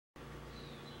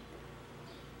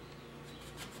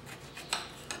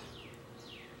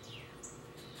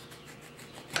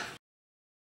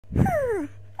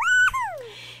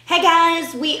Hey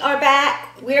guys, we are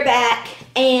back. We're back,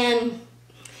 and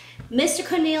Mr.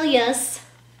 Cornelius,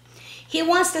 he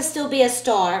wants to still be a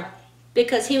star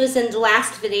because he was in the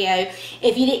last video.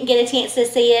 If you didn't get a chance to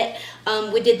see it,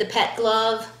 we did the pet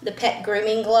glove, the pet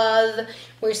grooming glove,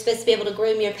 where you're supposed to be able to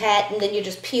groom your pet and then you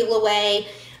just peel away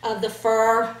the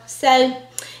fur. So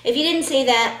if you didn't see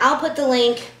that, I'll put the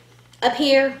link up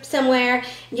here somewhere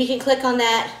and you can click on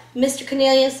that. Mr.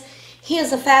 Cornelius, he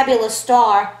is a fabulous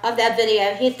star of that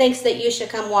video. He thinks that you should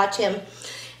come watch him.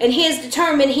 And he is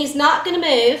determined he's not going to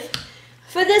move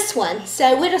for this one.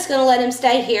 So we're just going to let him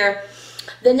stay here.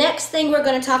 The next thing we're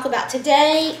going to talk about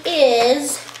today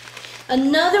is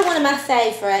another one of my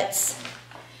favorites.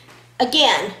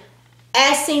 Again,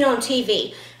 as seen on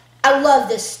TV. I love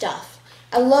this stuff.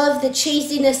 I love the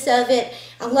cheesiness of it.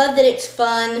 I love that it's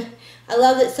fun. I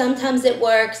love that sometimes it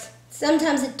works.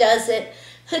 Sometimes it doesn't.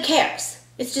 Who cares?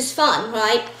 It's just fun,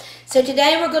 right? So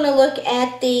today we're going to look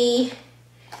at the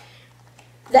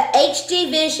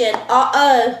HD Vision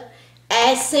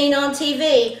as seen on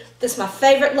TV. This is my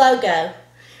favorite logo.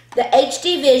 The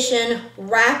HD Vision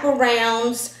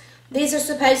Wraparounds. These are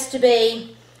supposed to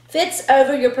be fits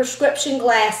over your prescription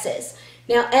glasses.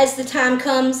 Now, as the time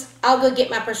comes, I'll go get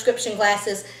my prescription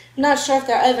glasses. I'm not sure if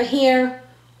they're over here.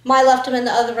 Might left them in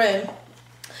the other room.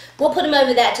 We'll put them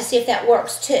over that to see if that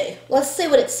works too. Let's see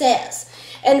what it says.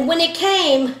 And when it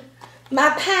came,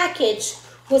 my package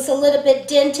was a little bit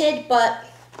dented, but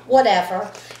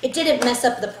whatever. It didn't mess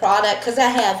up the product because I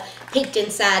have peeked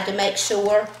inside to make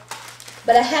sure.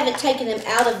 But I haven't taken them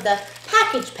out of the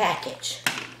package.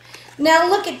 Now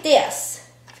look at this.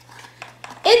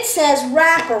 It says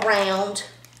Wraparound,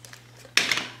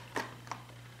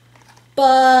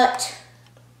 but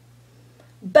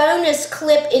bonus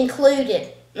clip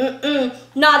included.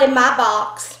 Not in my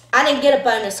box. I didn't get a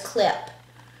bonus clip.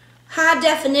 High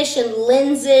definition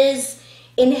lenses,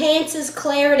 enhances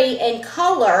clarity and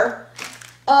color.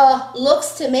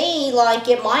 Looks to me like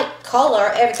it might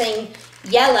color everything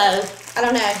yellow. I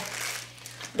don't know.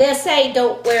 They say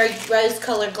don't wear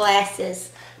rose-colored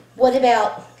glasses. What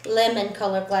about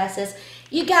lemon-colored glasses?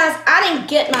 You guys, I didn't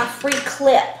get my free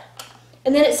clip.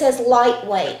 And then it says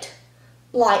lightweight.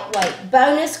 Lightweight.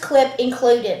 Bonus clip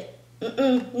included.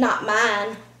 Not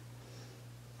mine.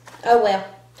 Oh well.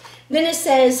 Then it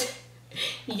says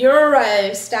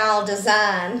Euro style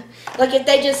design. Like if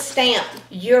they just stamp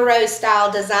Euro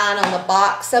style design on the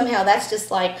box, somehow that's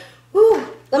just like, whoo.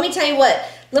 Let me tell you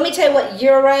what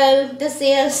Euro this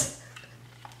is.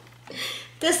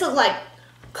 This looks like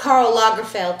Karl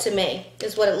Lagerfeld to me,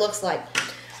 is what it looks like.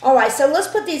 Alright, so let's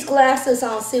put these glasses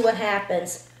on and see what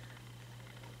happens.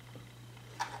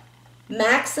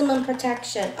 Maximum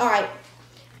protection. Alright.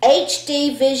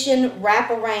 HD Vision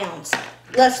Wraparounds.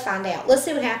 Let's find out. Let's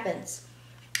see what happens.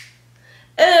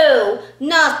 Oh,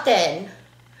 nothing.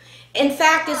 In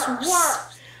fact, it's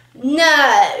worse.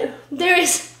 No.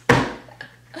 There's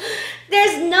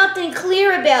nothing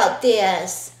clear about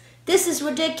this. This is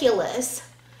ridiculous.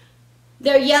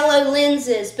 They're yellow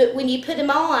lenses, but when you put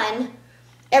them on,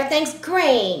 everything's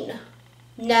green.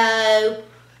 No.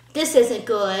 This isn't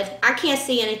good. I can't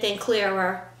see anything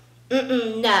clearer.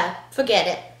 No. Forget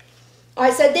it.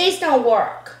 Alright, so these don't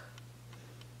work.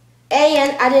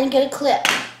 And I didn't get a clip.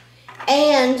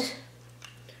 And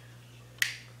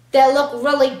they look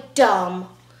really dumb.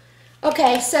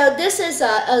 Okay, so this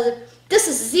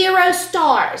is 0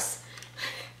 stars.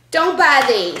 Don't buy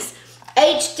these.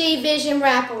 HD Vision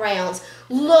Wraparounds.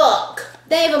 Look,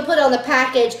 they even put on the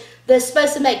package that's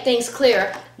supposed to make things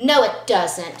clearer. No, it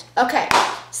doesn't. Okay,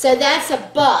 so that's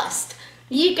a bust.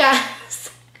 You guys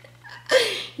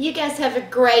have a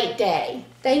great day.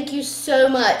 Thank you so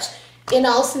much. In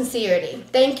all sincerity,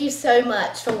 thank you so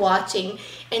much for watching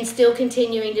and still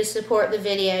continuing to support the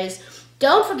videos.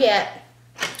 Don't forget,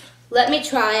 let me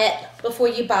try it before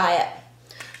you buy it.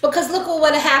 Because look what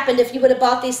would have happened if you would have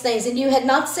bought these things and you had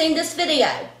not seen this video.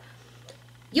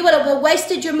 You would have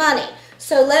wasted your money.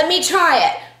 So let me try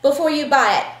it before you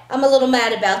buy it. I'm a little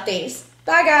mad about these.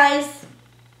 Bye guys.